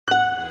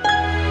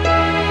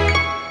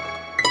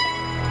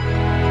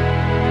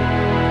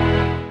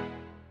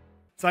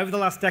So over the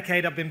last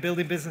decade, I've been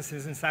building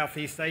businesses in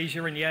Southeast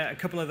Asia, and yeah, a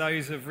couple of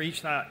those have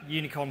reached that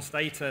unicorn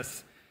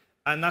status.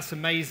 And that's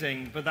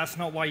amazing, but that's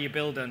not why you're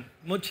building.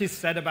 Much is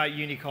said about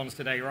unicorns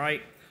today,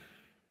 right?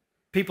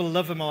 People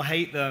love them or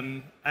hate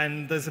them,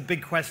 and there's a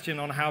big question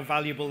on how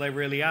valuable they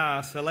really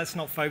are, so let's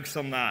not focus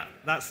on that.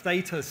 That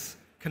status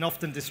can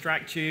often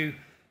distract you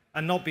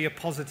and not be a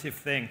positive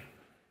thing.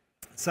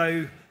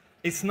 So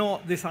it's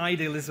not this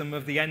idealism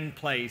of the end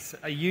place.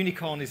 A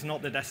unicorn is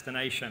not the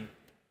destination.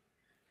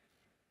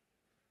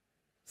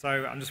 So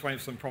I'm just waiting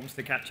for some prompts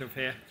to catch up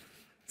here.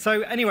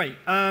 So anyway,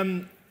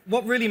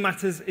 what really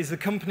matters is the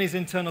company's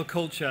internal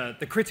culture,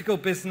 the critical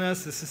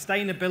business, the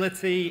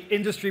sustainability,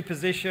 industry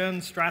position,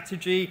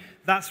 strategy.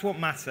 That's what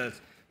matters.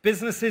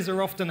 Businesses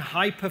are often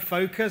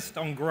hyper-focused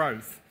on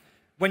growth.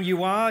 When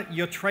you are,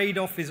 your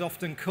trade-off is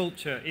often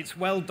culture. It's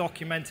well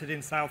documented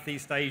in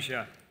Southeast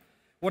Asia.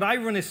 What I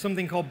run is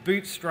something called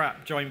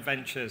bootstrap joint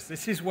ventures.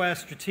 This is where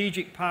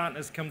strategic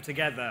partners come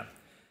together.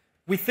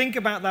 We think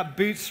about that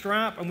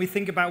bootstrap and we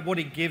think about what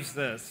it gives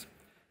us.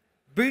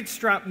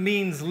 Bootstrap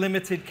means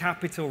limited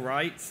capital,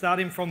 right?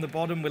 Starting from the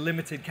bottom with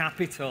limited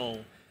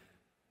capital.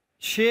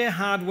 Sheer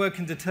hard work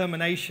and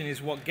determination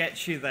is what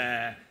gets you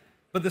there.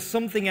 But there's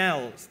something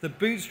else. The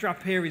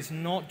bootstrap here is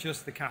not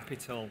just the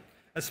capital,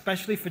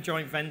 especially for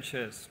joint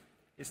ventures.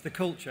 It's the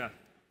culture.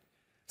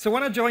 So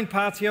when I joined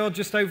Partior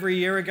just over a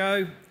year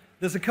ago,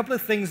 there's a couple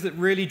of things that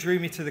really drew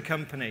me to the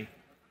company.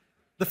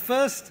 The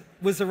first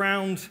was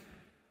around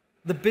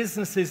the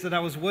businesses that I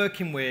was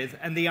working with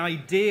and the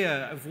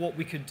idea of what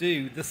we could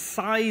do. The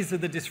size of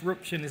the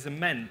disruption is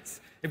immense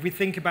if we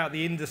think about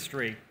the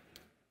industry.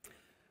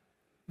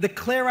 The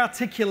clear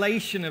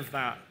articulation of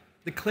that,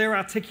 the clear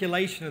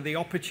articulation of the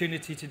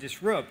opportunity to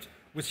disrupt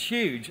was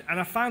huge, and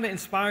I found it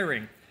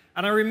inspiring.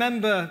 And I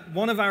remember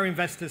one of our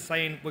investors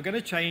saying, we're going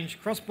to change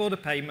cross-border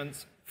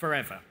payments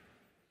forever.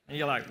 And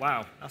you're like,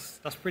 wow,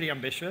 that's pretty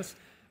ambitious.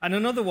 And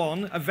another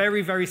one, a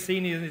very, very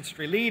senior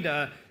industry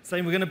leader,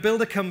 saying we're going to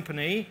build a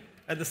company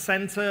at the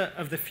center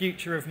of the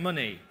future of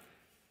money.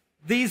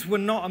 These were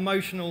not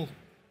emotional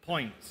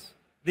points.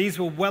 These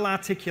were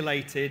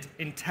well-articulated,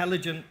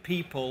 intelligent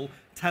people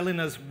telling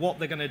us what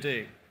they're going to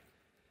do.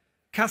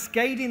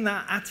 Cascading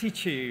that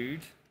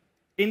attitude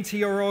into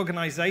your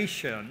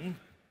organization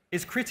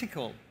is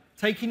critical.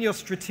 Taking your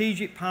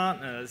strategic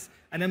partners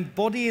and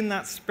embodying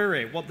that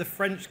spirit, what the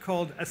French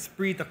called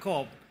esprit de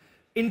corps,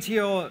 into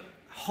your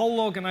whole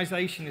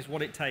organization is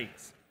what it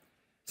takes.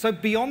 So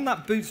beyond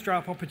that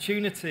bootstrap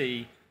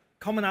opportunity,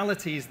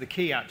 commonality is the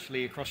key,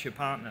 actually, across your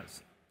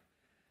partners.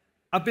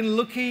 I've been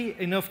lucky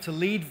enough to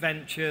lead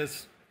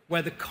ventures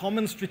where the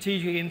common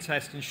strategic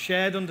interest and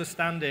shared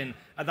understanding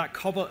of that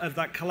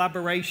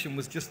collaboration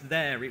was just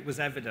there. It was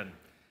evident.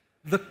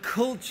 The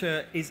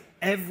culture is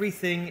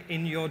everything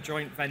in your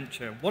joint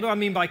venture. What do I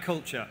mean by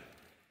culture?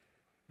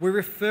 We're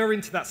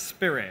referring to that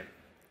spirit.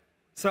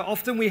 So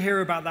often we hear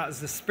about that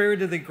as the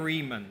spirit of the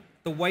agreement,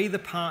 the way the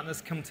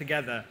partners come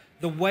together,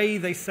 the way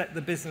they set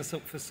the business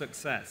up for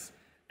success.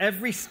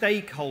 Every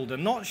stakeholder,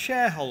 not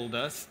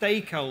shareholder,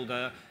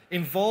 stakeholder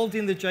involved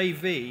in the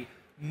JV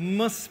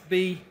must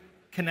be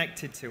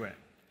connected to it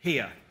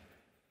here.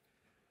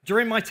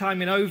 During my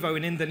time in OVO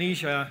in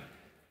Indonesia,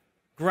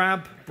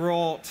 Grab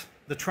brought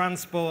the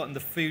transport and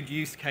the food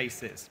use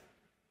cases.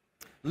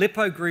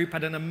 Lippo Group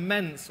had an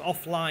immense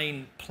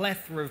offline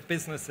plethora of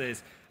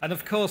businesses, and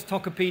of course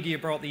Tokopedia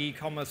brought the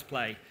e-commerce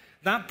play.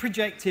 That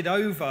projected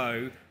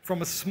OVO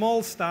from a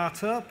small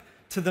startup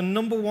to the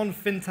 #1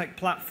 fintech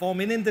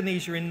platform in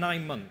Indonesia in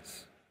 9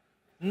 months.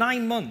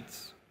 9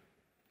 months.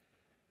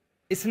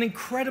 It's an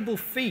incredible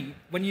feat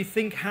when you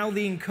think how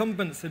the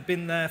incumbents had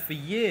been there for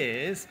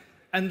years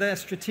and their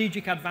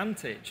strategic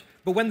advantage.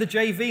 But when the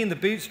JV and the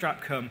bootstrap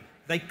come,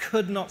 they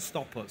could not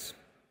stop us.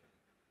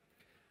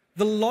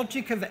 The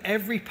logic of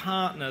every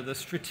partner, the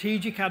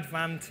strategic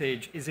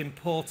advantage is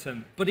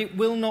important, but it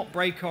will not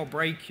break or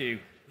break you.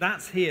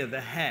 That's here,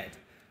 the head.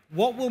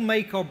 What will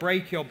make or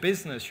break your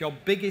business, your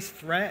biggest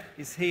threat,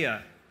 is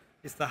here.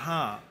 It's the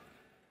heart.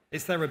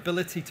 It's their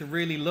ability to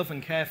really love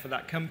and care for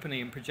that company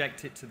and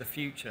project it to the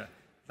future.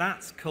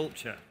 That's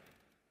culture.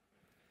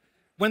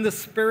 When the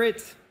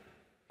spirit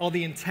or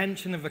the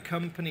intention of a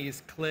company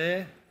is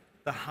clear,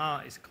 the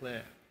heart is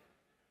clear.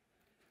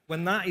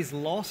 When that is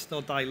lost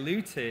or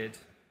diluted,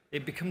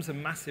 it becomes a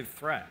massive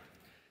threat.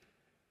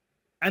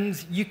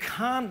 And you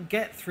can't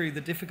get through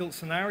the difficult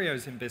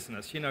scenarios in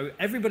business. You know,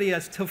 everybody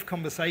has tough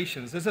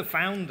conversations. As a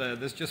founder,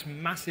 there's just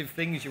massive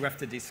things you have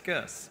to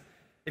discuss.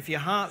 If your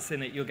heart's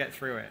in it, you'll get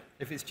through it.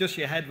 If it's just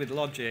your head with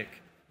logic,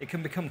 it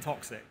can become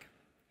toxic.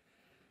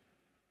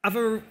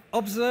 I've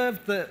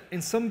observed that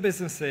in some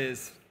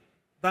businesses,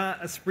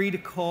 that esprit de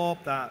corps,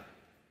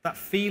 that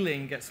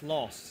feeling gets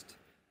lost,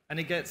 and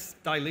it gets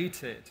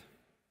diluted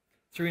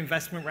through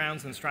investment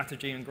rounds and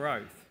strategy and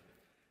growth.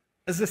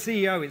 As the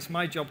CEO, it's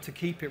my job to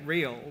keep it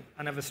real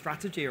and have a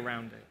strategy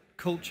around it,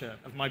 culture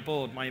of my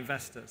board, my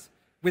investors.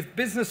 With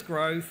business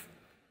growth,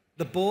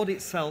 the board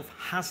itself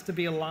has to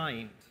be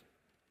aligned.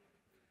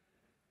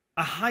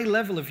 A high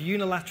level of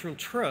unilateral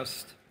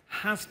trust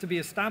has to be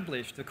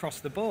established across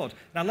the board.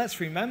 Now, let's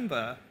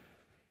remember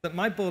that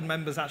my board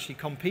members actually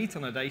compete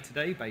on a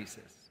day-to-day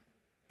basis,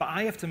 but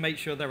I have to make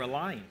sure they're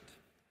aligned.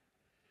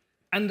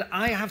 And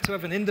I have to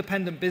have an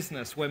independent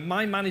business where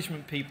my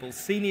management people,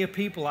 senior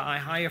people that I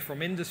hire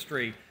from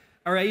industry,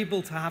 are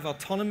able to have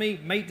autonomy,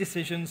 make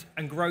decisions,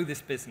 and grow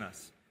this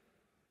business.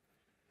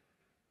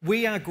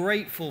 We are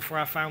grateful for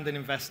our founding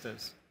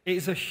investors. It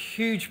is a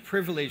huge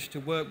privilege to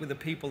work with the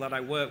people that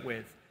I work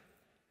with.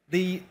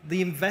 The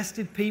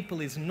invested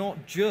people is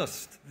not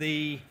just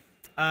the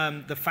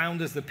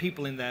founders, the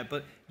people in there,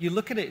 but you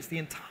look at it, it's the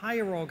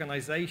entire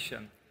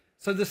organization.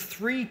 So there's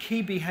 3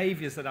 key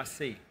behaviors that I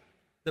see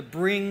that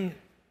bring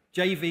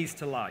JVs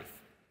to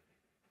life.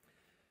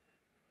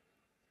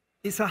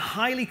 It's a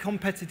highly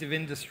competitive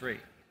industry,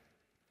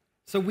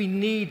 so we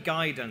need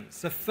guidance.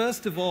 So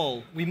first of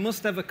all, we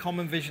must have a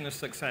common vision of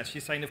success.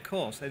 You're saying, of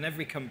course, in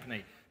every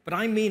company, but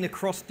I mean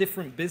across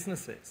different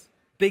businesses,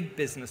 big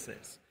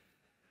businesses.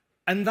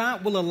 And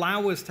that will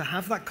allow us to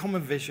have that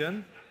common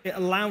vision. It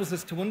allows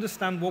us to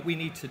understand what we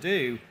need to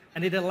do,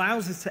 and it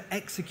allows us to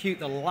execute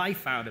the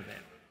life out of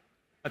it.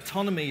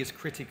 Autonomy is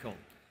critical.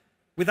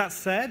 With that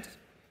said,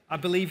 I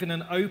believe in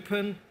an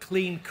open,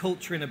 clean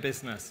culture in a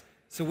business.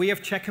 So we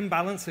have check and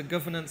balance and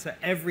governance at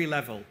every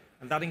level,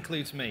 and that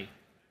includes me.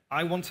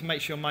 I want to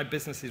make sure my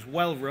business is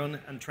well run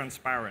and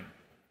transparent.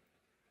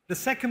 The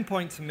second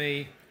point to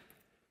me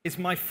is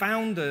my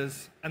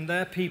founders and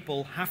their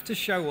people have to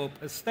show up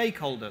as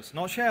stakeholders,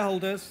 not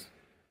shareholders,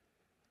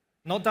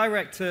 not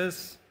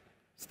directors,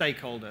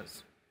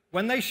 stakeholders.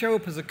 When they show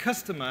up as a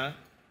customer,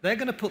 they're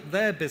going to put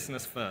their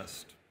business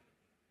first.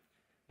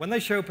 When they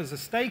show up as a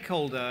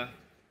stakeholder,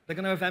 they're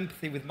going to have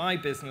empathy with my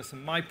business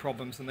and my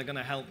problems, and they're going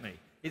to help me.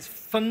 It's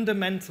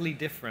fundamentally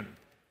different.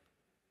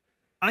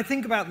 I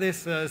think about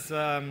this as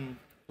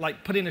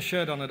like putting a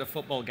shirt on at a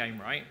football game,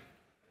 right?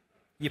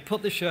 You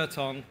put the shirt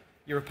on,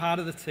 you're a part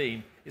of the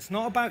team. It's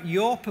not about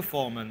your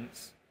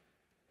performance.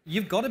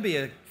 You've got to be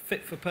a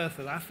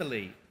fit-for-purpose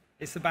athlete.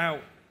 It's about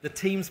the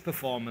team's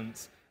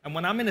performance. And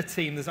when I'm in a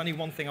team, there's only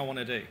one thing I want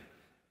to do.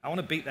 I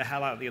want to beat the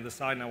hell out of the other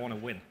side, and I want to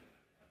win.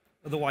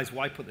 Otherwise,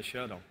 why put the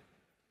shirt on?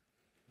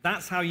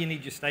 That's how you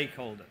need your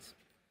stakeholders.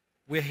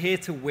 We're here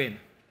to win.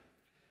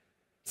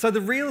 So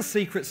the real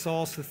secret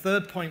sauce, the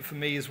third point for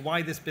me, is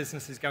why this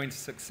business is going to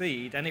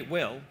succeed, and it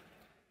will,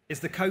 is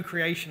the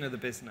co-creation of the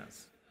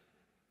business.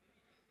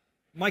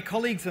 My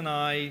colleagues and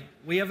I,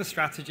 we have a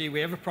strategy, we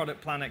have a product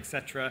plan,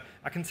 etc.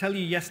 I can tell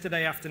you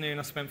yesterday afternoon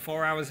I spent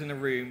 4 hours in a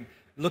room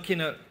looking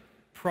at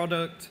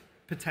product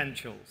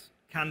potentials,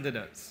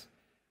 candidates,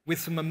 with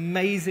some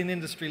amazing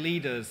industry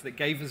leaders that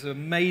gave us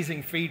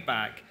amazing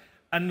feedback.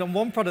 And on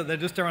one product, they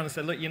just turned around and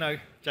said, look, you know,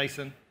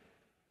 Jason,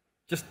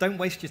 just don't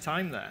waste your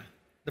time there.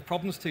 The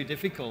problem's too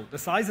difficult. The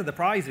size of the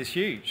prize is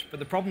huge, but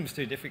the problem's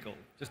too difficult.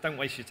 Just don't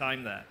waste your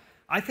time there.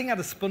 I think I'd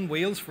have spun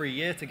wheels for a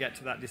year to get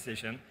to that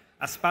decision.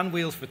 I span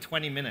wheels for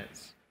 20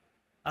 minutes.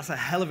 That's a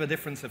hell of a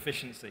difference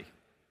efficiency.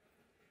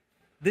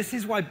 This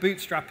is why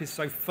bootstrap is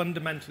so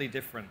fundamentally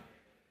different.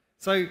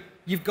 So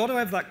you've got to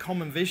have that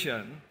common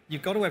vision.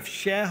 You've got to have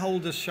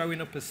shareholders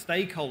showing up as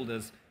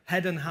stakeholders,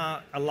 head and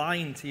heart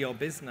aligned to your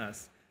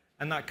business,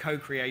 and that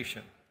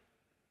co-creation.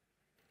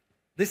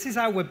 This is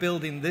how we're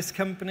building this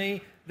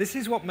company. This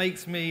is what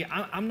makes me,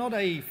 I'm not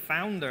a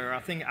founder. I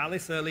think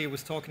Alice earlier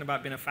was talking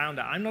about being a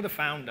founder. I'm not a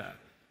founder.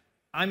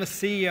 I'm a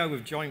CEO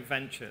of joint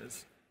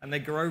ventures, and they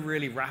grow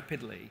really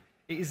rapidly.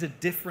 It is a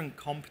different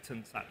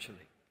competence,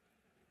 actually.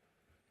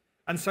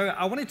 And so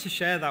I wanted to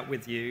share that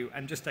with you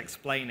and just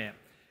explain it.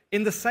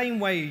 In the same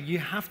way, you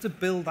have to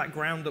build that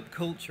ground-up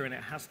culture, and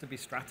it has to be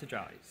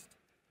strategized.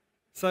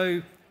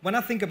 So when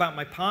I think about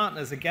my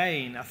partners,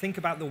 again, I think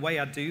about the way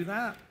I do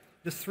that.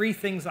 There's 3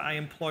 things that I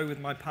employ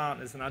with my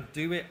partners, and I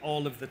do it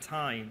all of the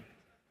time.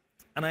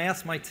 And I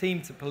ask my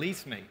team to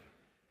police me.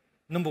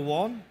 Number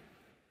 1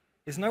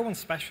 is no one's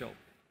special.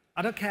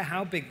 I don't care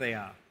how big they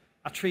are.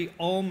 I treat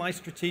all my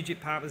strategic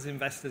partners,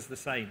 investors the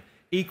same,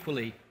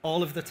 equally,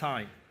 all of the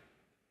time.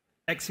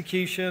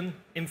 Execution,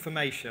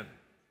 information.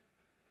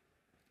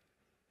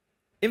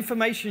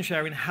 Information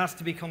sharing has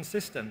to be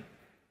consistent.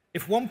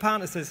 If one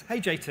partner says, hey,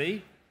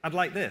 JT, I'd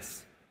like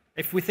this.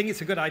 If we think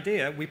it's a good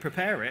idea, we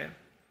prepare it.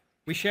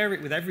 We share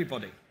it with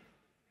everybody.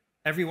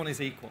 Everyone is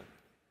equal.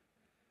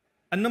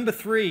 And number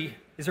 3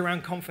 is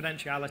around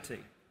confidentiality.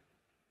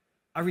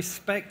 I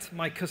respect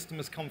my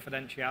customers'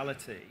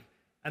 confidentiality,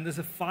 and there's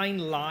a fine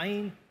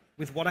line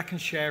with what I can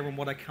share and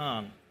what I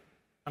can't.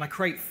 And I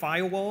create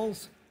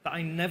firewalls that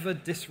I never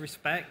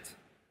disrespect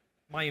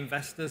my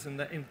investors and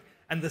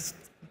the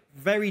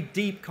very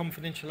deep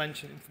confidential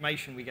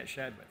information we get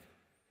shared with.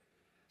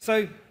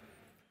 So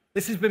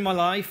this has been my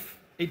life.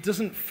 It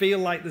doesn't feel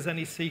like there's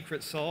any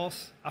secret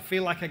sauce. I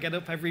feel like I get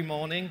up every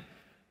morning,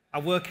 I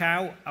work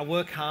out, I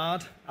work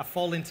hard, I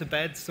fall into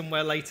bed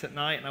somewhere late at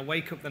night, and I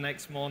wake up the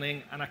next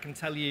morning, and I can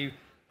tell you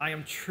I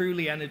am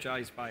truly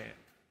energized by it.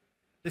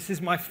 This is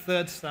my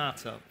 3rd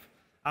startup.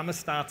 I'm a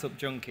startup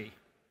junkie.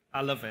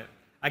 I love it.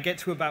 I get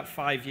to about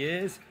 5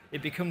 years,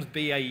 it becomes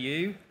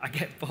BAU, I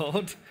get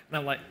bored, and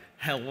I'm like,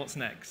 hell, what's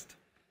next?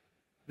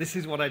 This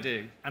is what I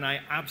do, and I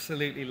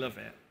absolutely love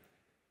it.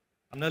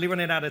 I'm nearly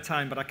running out of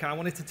time, but I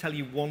wanted to tell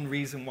you one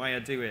reason why I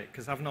do it,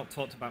 because I've not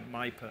talked about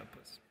my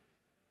purpose.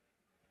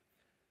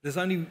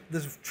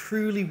 There's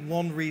truly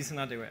one reason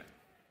I do it.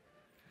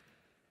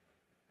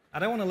 I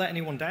don't want to let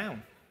anyone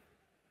down.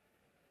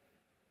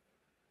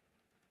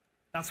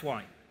 That's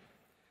why.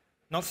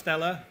 Not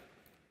Stella,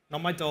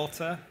 not my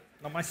daughter,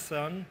 not my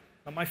son,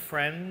 not my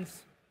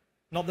friends,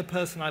 not the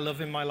person I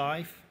love in my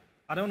life.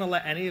 I don't want to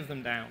let any of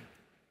them down.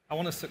 I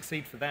want to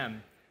succeed for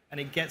them. And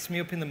it gets me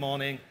up in the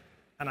morning,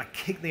 and I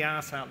kick the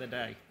ass out of the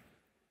day.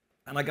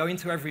 And I go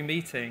into every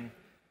meeting,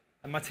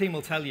 and my team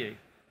will tell you,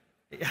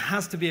 it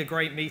has to be a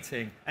great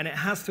meeting, and it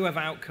has to have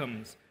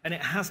outcomes, and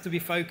it has to be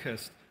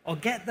focused. Or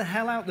get the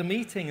hell out of the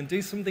meeting and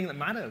do something that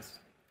matters.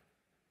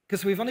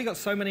 Because we've only got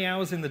so many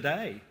hours in the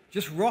day.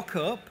 Just rock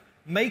up,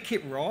 make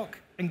it rock,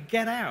 and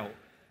get out.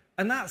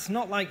 And that's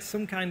not like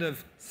some kind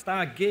of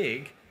star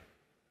gig.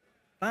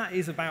 That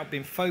is about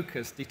being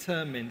focused,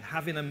 determined,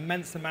 having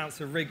immense amounts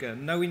of rigor,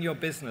 knowing your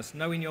business,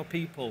 knowing your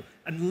people,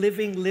 and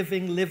living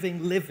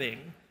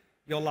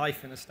your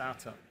life in a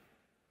startup.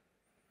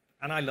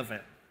 And I love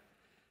it.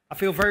 I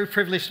feel very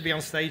privileged to be on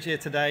stage here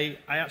today.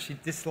 I actually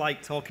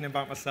dislike talking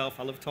about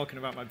myself. I love talking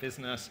about my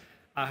business.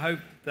 I hope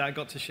that I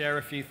got to share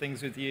a few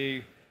things with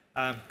you.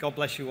 God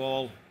bless you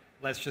all.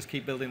 Let's just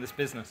keep building this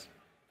business.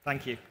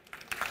 Thank you.